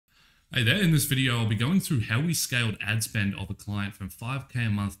Hey there, in this video I'll be going through how we scaled ad spend of a client from 5k a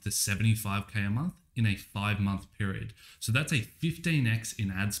month to 75k a month in a 5-month period. So that's a 15x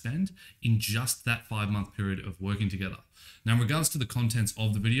in ad spend in just that 5-month period of working together. Now in regards to the contents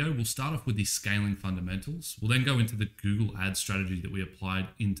of the video, we'll start off with the scaling fundamentals. We'll then go into the Google ad strategy that we applied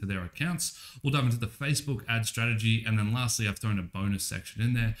into their accounts. We'll dive into the Facebook ad strategy. And then lastly, I've thrown a bonus section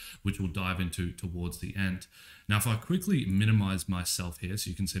in there, which we'll dive into towards the end. Now, if I quickly minimize myself here so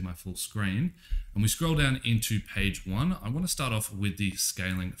you can see my full screen, and we scroll down into page 1, I want to start off with the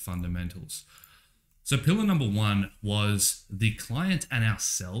scaling fundamentals. So pillar number 1 was the client and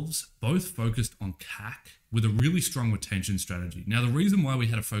ourselves both focused on CAC with a really strong retention strategy. Now, the reason why we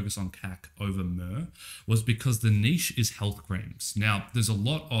had a focus on CAC over MER was because the niche is health creams. Now, there's a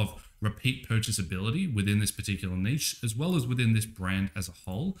lot of repeat purchasability within this particular niche, as well as within this brand as a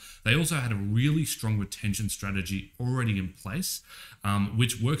whole. They also had a really strong retention strategy already in place,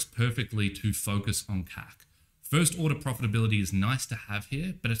 which works perfectly to focus on CAC. First order profitability is nice to have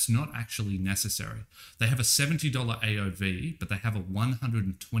here, but it's not actually necessary. They have a $70 AOV, but they have a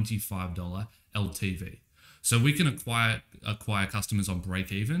 $125 LTV. So we can acquire customers on break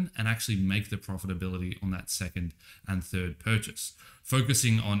even and actually make the profitability on that second and third purchase,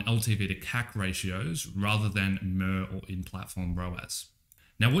 focusing on LTV to CAC ratios rather than MER or in-platform ROAS.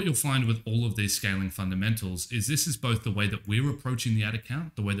 Now, what you'll find with all of these scaling fundamentals is this is both the way that we're approaching the ad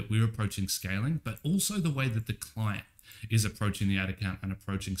account, the way that we're approaching scaling, but also the way that the client is approaching the ad account and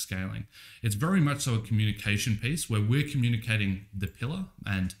approaching scaling. It's very much so a communication piece where we're communicating the pillar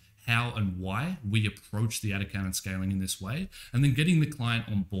and how and why we approach the ad account and scaling in this way, and then getting the client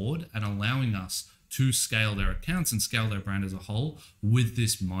on board and allowing us to scale their accounts and scale their brand as a whole with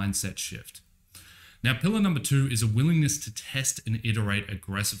this mindset shift. Now, pillar number 2 is a willingness to test and iterate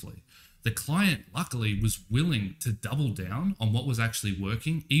aggressively. The client, luckily, was willing to double down on what was actually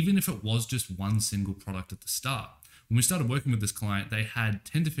working, even if it was just one single product at the start. When we started working with this client, they had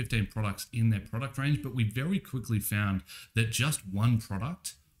 10 to 15 products in their product range, but we very quickly found that just one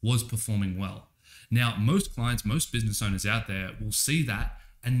product was performing well. Now, most clients, most business owners out there will see that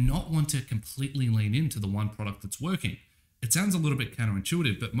and not want to completely lean into the one product that's working. It sounds a little bit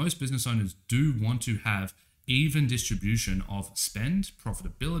counterintuitive, but most business owners do want to have even distribution of spend,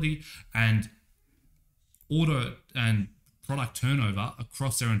 profitability, and order and product turnover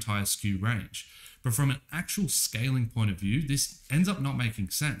across their entire SKU range. But from an actual scaling point of view, this ends up not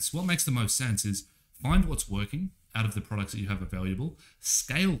making sense. What makes the most sense is find what's working out of the products that you have available,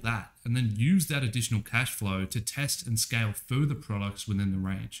 scale that, and then use that additional cash flow to test and scale further products within the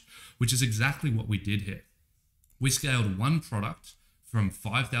range, which is exactly what we did here. We scaled one product from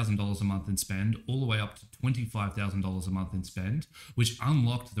 $5,000 a month in spend all the way up to $25,000 a month in spend, which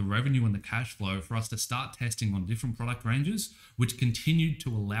unlocked the revenue and the cash flow for us to start testing on different product ranges, which continued to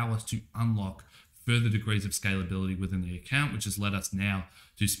allow us to unlock further degrees of scalability within the account, which has led us now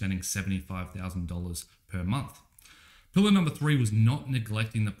to spending $75,000 per month. Pillar number 3 was not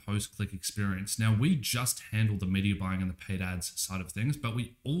neglecting the post-click experience. Now, we just handle the media buying and the paid ads side of things, but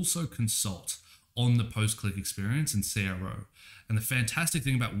we also consult on the post-click experience and CRO. And the fantastic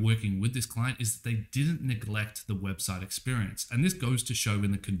thing about working with this client is that they didn't neglect the website experience. And this goes to show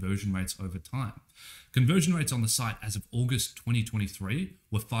in the conversion rates over time. Conversion rates on the site as of August 2023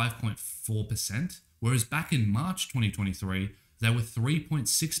 were 5.4%, whereas back in March 2023, they were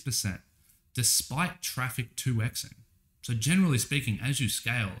 3.6%, despite traffic 2xing. So generally speaking, as you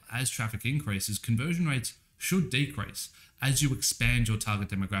scale, as traffic increases, conversion rates should decrease. As you expand your target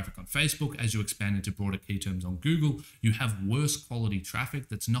demographic on Facebook, as you expand into broader key terms on Google, you have worse quality traffic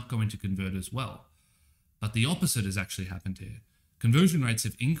that's not going to convert as well. But the opposite has actually happened here. Conversion rates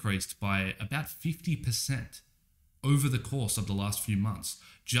have increased by about 50% over the course of the last few months,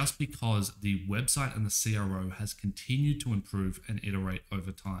 just because the website and the CRO has continued to improve and iterate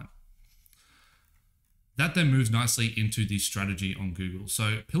over time. That then moves nicely into the strategy on Google.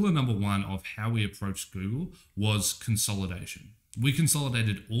 So pillar number 1 of how we approached Google was consolidation. We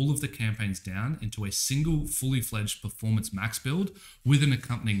consolidated all of the campaigns down into a single fully fledged Performance Max build with an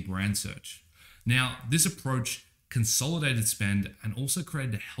accompanying brand search. Now, this approach consolidated spend and also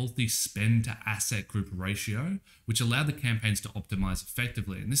created a healthy spend to asset group ratio, which allowed the campaigns to optimize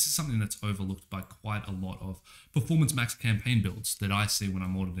effectively. And this is something that's overlooked by quite a lot of Performance Max campaign builds that I see when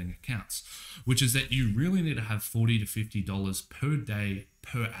I'm auditing accounts, which is that you really need to have $40 to $50 per day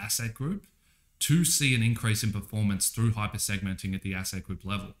per asset group to see an increase in performance through hyper-segmenting at the asset group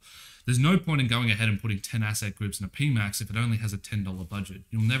level. There's no point in going ahead and putting 10 asset groups in a PMax if it only has a $10 budget.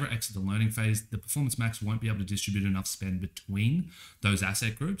 You'll never exit the learning phase. The Performance Max won't be able to distribute enough spend between those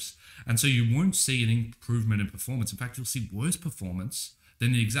asset groups. And so you won't see an improvement in performance. In fact, you'll see worse performance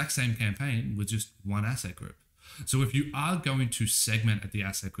than the exact same campaign with just one asset group. So if you are going to segment at the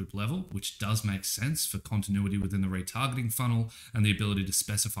asset group level, which does make sense for continuity within the retargeting funnel and the ability to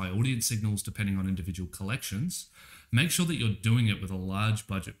specify audience signals depending on individual collections, make sure that you're doing it with a large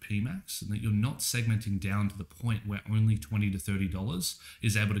budget PMAX and that you're not segmenting down to the point where only $20 to $30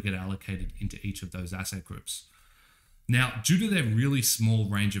 is able to get allocated into each of those asset groups. Now, due to their really small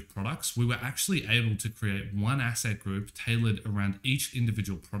range of products, we were actually able to create one asset group tailored around each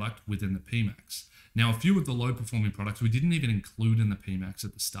individual product within the PMAX. Now, a few of the low performing products we didn't even include in the PMAX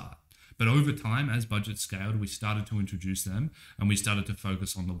at the start. But over time, as budgets scaled, we started to introduce them and we started to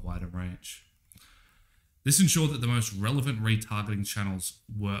focus on the wider range. This ensured that the most relevant retargeting channels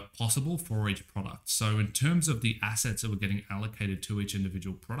were possible for each product. So in terms of the assets that were getting allocated to each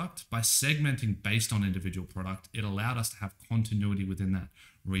individual product, by segmenting based on individual product, it allowed us to have continuity within that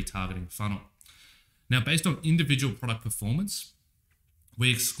retargeting funnel. Now, based on individual product performance, we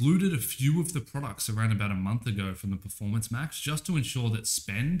excluded a few of the products around about a month ago from the Performance Max just to ensure that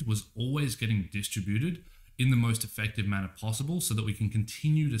spend was always getting distributed in the most effective manner possible so that we can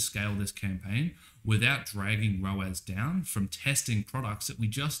continue to scale this campaign without dragging ROAS down from testing products that we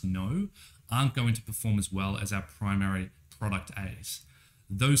just know aren't going to perform as well as our primary product A's.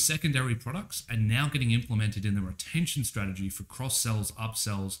 Those secondary products are now getting implemented in the retention strategy for cross-sells,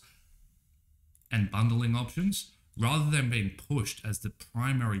 upsells, and bundling options, rather than being pushed as the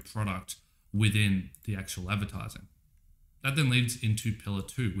primary product within the actual advertising. That then leads into pillar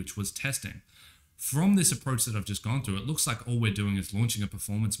 2, which was testing. From this approach that I've just gone through, it looks like all we're doing is launching a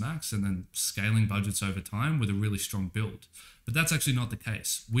Performance Max and then scaling budgets over time with a really strong build. But that's actually not the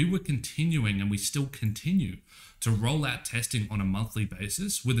case. We were continuing, and we still continue, to roll out testing on a monthly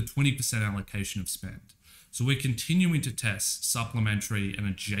basis with a 20% allocation of spend. So we're continuing to test supplementary and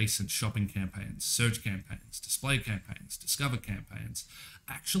adjacent shopping campaigns, search campaigns, display campaigns, discover campaigns,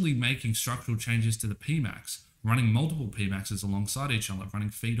 actually making structural changes to the PMAX, running multiple PMAXs alongside each other,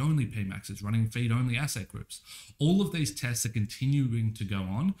 running feed-only PMAXs, running feed-only asset groups. All of these tests are continuing to go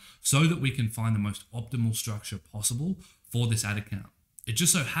on so that we can find the most optimal structure possible for this ad account. It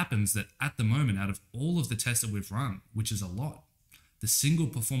just so happens that at the moment, out of all of the tests that we've run, which is a lot, the single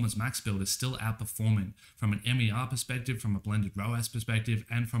Performance Max build is still outperforming from an MER perspective, from a blended ROAS perspective,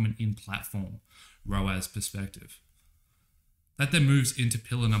 and from an in-platform ROAS perspective. That then moves into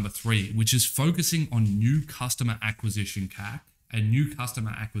pillar number 3, which is focusing on new customer acquisition CAC and new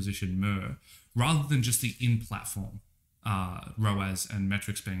customer acquisition MER, rather than just the in-platform ROAS and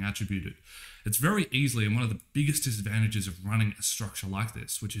metrics being attributed. It's very easily, and one of the biggest disadvantages of running a structure like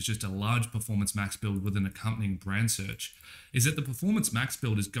this, which is just a large Performance Max build with an accompanying brand search, is that the Performance Max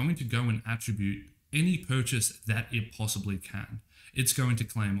build is going to go and attribute any purchase that it possibly can. It's going to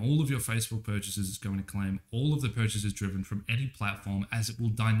claim all of your Facebook purchases. It's going to claim all of the purchases driven from any platform, as it will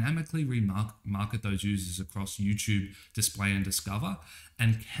dynamically remarket those users across YouTube, Display, and Discover,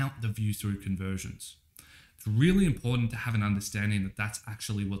 and count the view-through conversions. It's really important to have an understanding that that's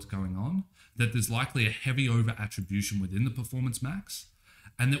actually what's going on, that there's likely a heavy over-attribution within the Performance Max,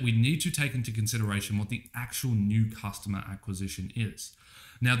 and that we need to take into consideration what the actual new customer acquisition is.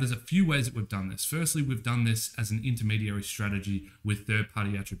 Now, there's a few ways that we've done this. Firstly, we've done this as an intermediary strategy with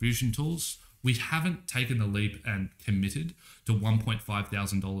third-party attribution tools. We haven't taken the leap and committed to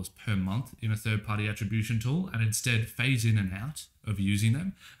 $1,500 per month in a third-party attribution tool, and instead phase in and out of using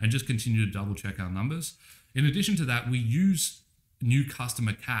them and just continue to double-check our numbers. In addition to that, we use new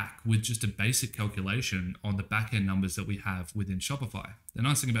customer CAC with just a basic calculation on the back-end numbers that we have within Shopify. The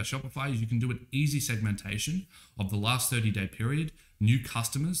nice thing about Shopify is you can do an easy segmentation of the last 30-day period, new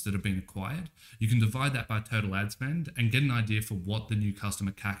customers that have been acquired. You can divide that by total ad spend and get an idea for what the new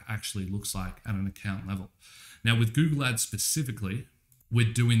customer CAC actually looks like at an account level. Now, with Google Ads specifically,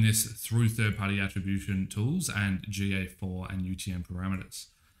 we're doing this through third-party attribution tools and GA4 and UTM parameters.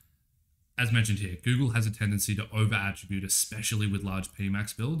 As mentioned here, Google has a tendency to over-attribute, especially with large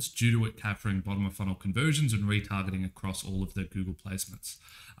PMAX builds, due to it capturing bottom-of-funnel conversions and retargeting across all of their Google placements.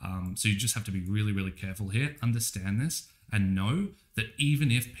 So you just have to be really, really careful here, understand this, and know that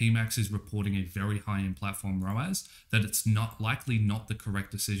even if PMAX is reporting a very high in-platform ROAS, that it's likely not the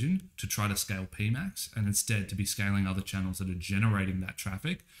correct decision to try to scale PMAX, and instead to be scaling other channels that are generating that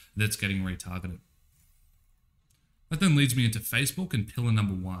traffic that's getting retargeted. That then leads me into Facebook and pillar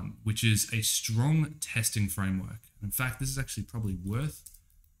number 1, which is a strong testing framework. In fact, this is actually probably worth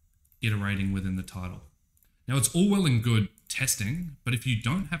iterating within the title. Now, it's all well and good testing, but if you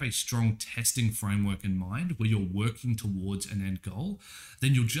don't have a strong testing framework in mind where you're working towards an end goal,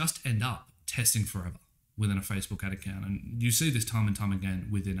 then you'll just end up testing forever. within a Facebook ad account. And you see this time and time again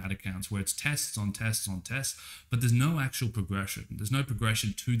within ad accounts where it's tests on tests on tests, but there's no actual progression. There's no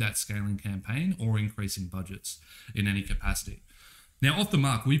progression to that scaling campaign or increasing budgets in any capacity. Now, off the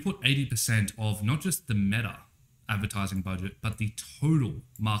mark, we put 80% of not just the Meta advertising budget, but the total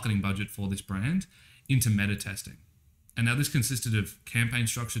marketing budget for this brand into meta testing. And now this consisted of campaign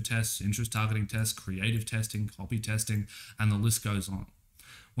structure tests, interest targeting tests, creative testing, copy testing, and the list goes on.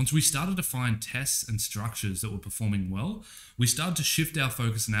 Once we started to find tests and structures that were performing well, we started to shift our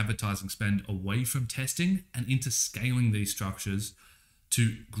focus and advertising spend away from testing and into scaling these structures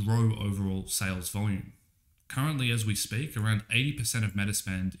to grow overall sales volume. Currently, as we speak, around 80% of meta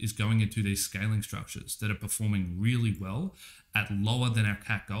spend is going into these scaling structures that are performing really well at lower than our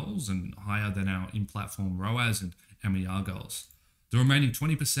CAC goals and higher than our in-platform ROAS and MER goals. The remaining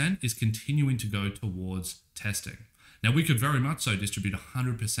 20% is continuing to go towards testing. Now, we could very much so distribute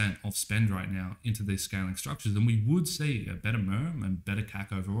 100% of spend right now into these scaling structures, and we would see a better MERM and better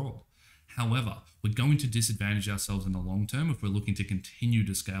CAC overall. However, we're going to disadvantage ourselves in the long term if we're looking to continue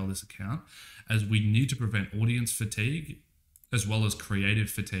to scale this account, as we need to prevent audience fatigue, as well as creative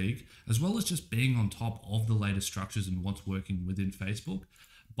fatigue, as well as just being on top of the latest structures and what's working within Facebook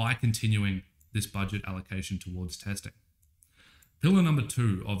by continuing this budget allocation towards testing. Pillar number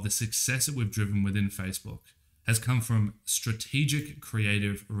 2 of the success that we've driven within Facebook has come from strategic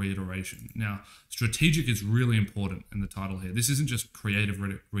creative reiteration. Now, strategic is really important in the title here. This isn't just creative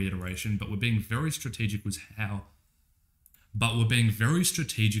reiteration, but we're being very strategic with how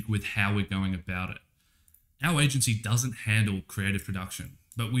we're going about it. Our agency doesn't handle creative production,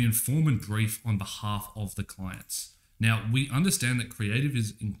 but we inform and brief on behalf of the clients. Now, we understand that creative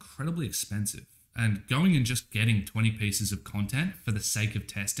is incredibly expensive, and going and just getting 20 pieces of content for the sake of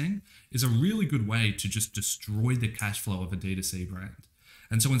testing is a really good way to just destroy the cash flow of a D2C brand.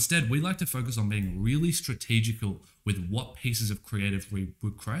 And so instead, we like to focus on being really strategical with what pieces of creative we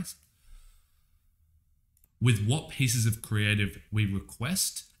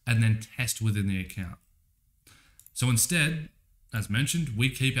request, and then test within the account. So instead, as mentioned, we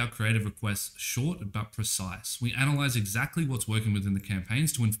keep our creative requests short but precise. We analyze exactly what's working within the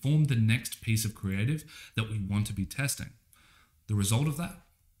campaigns to inform the next piece of creative that we want to be testing. The result of that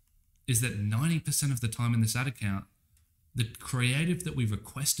is that 90% of the time in this ad account, the creative that we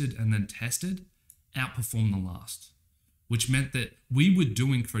requested and then tested outperformed the last, which meant that we were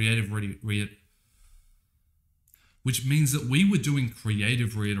doing creative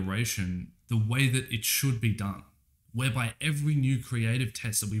reiteration the way that it should be done, whereby every new creative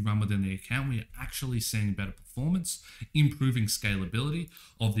test that we run within the account, we are actually seeing better performance, improving scalability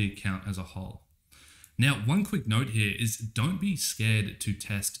of the account as a whole. Now, one quick note here is don't be scared to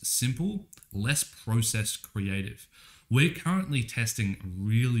test simple, less processed creative. We're currently testing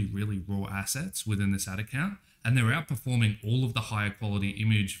really, really raw assets within this ad account, and they're outperforming all of the higher quality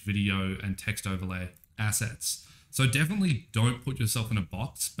image, video, and text overlay assets. So definitely don't put yourself in a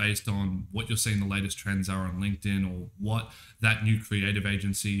box based on what you're seeing the latest trends are on LinkedIn or what that new creative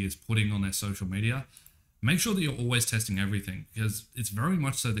agency is putting on their social media. Make sure that you're always testing everything, because it's very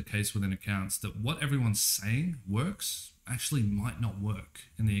much so the case within accounts that what everyone's saying works actually might not work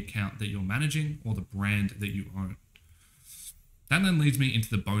in the account that you're managing or the brand that you own. That then leads me into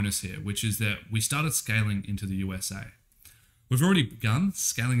the bonus here, which is that we started scaling into the USA. We've already begun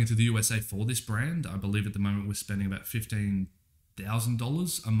scaling into the USA for this brand. I believe at the moment we're spending about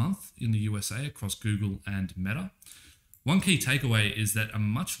 $15,000 a month in the USA across Google and Meta. One key takeaway is that a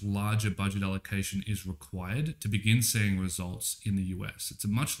much larger budget allocation is required to begin seeing results in the US. It's a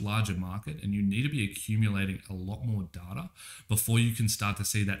much larger market, and you need to be accumulating a lot more data before you can start to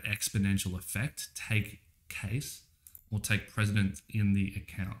see that exponential effect take precedence in the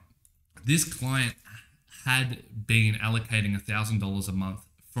account. This client had been allocating $1,000 a month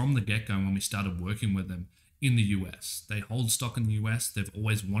from the get-go when we started working with them in the US. They hold stock in the US. They've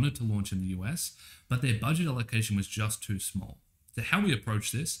always wanted to launch in the US, but their budget allocation was just too small. So how we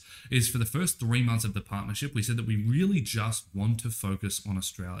approach this is for the first 3 months of the partnership, we said that we really just want to focus on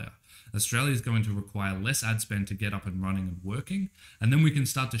Australia. Australia is going to require less ad spend to get up and running and working, and then we can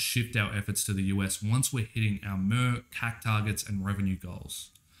start to shift our efforts to the US once we're hitting our MER, CAC targets, and revenue goals.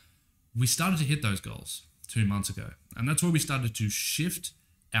 We started to hit those goals 2 months ago, and that's where we started to shift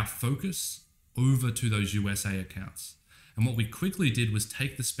our focus over to those USA accounts. And what we quickly did was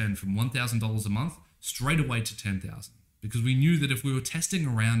take the spend from $1,000 a month straight away to $10,000, because we knew that if we were testing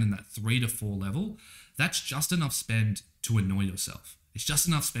around in that 3 to 4 level, that's just enough spend to annoy yourself. It's just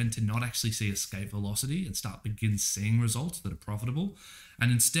enough spend to not actually see escape velocity and begin seeing results that are profitable. And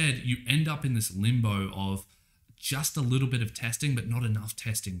instead, you end up in this limbo of just a little bit of testing, but not enough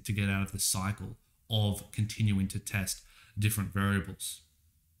testing to get out of the cycle of continuing to test different variables.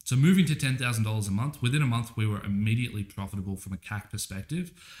 So moving to $10,000 a month, within a month, we were immediately profitable from a CAC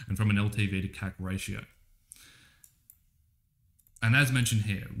perspective and from an LTV to CAC ratio. And as mentioned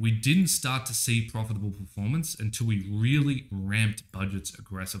here, we didn't start to see profitable performance until we really ramped budgets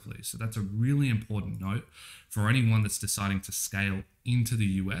aggressively. So that's a really important note for anyone that's deciding to scale into the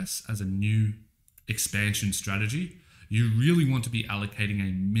US as a new expansion strategy. You really want to be allocating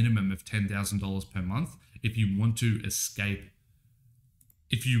a minimum of $10,000 per month if you want to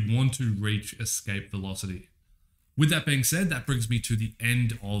reach escape velocity. With that being said, that brings me to the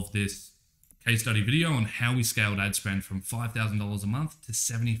end of this case study video on how we scaled ad spend from $5,000 a month to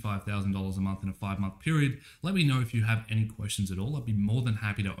 $75,000 a month in a 5-month period. Let me know if you have any questions at all. I'd be more than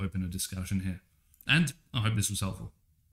happy to open a discussion here. And I hope this was helpful.